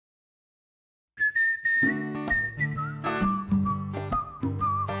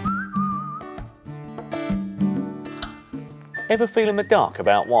Ever feel in the dark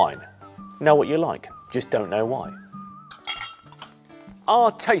about wine? Know what you like, just don't know why?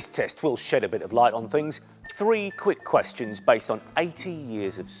 Our taste test will shed a bit of light on things. 3 quick questions based on 80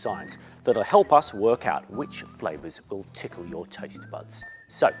 years of science that'll help us work out which flavours will tickle your taste buds.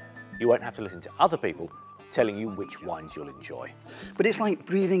 So, you won't have to listen to other people telling you which wines you'll enjoy. But it's like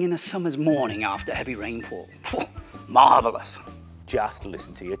breathing in a summer's morning after heavy rainfall. Marvellous. Just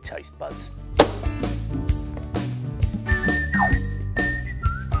listen to your taste buds.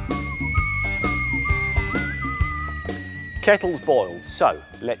 Kettle's boiled, so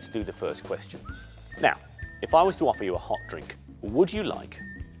let's do the first question. Now, if I was to offer you a hot drink, would you like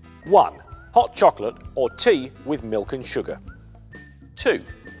 1. Hot chocolate or tea with milk and sugar? 2.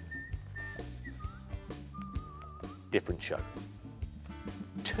 Different show.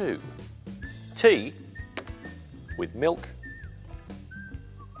 2. Tea with milk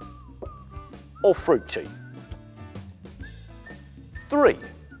or fruit tea? 3.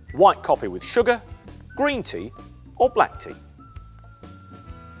 White coffee with sugar, green tea or black tea?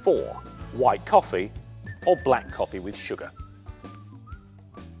 4. White coffee or black coffee with sugar?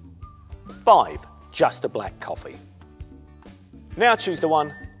 5. Just a black coffee. Now choose the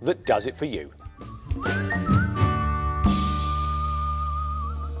one that does it for you.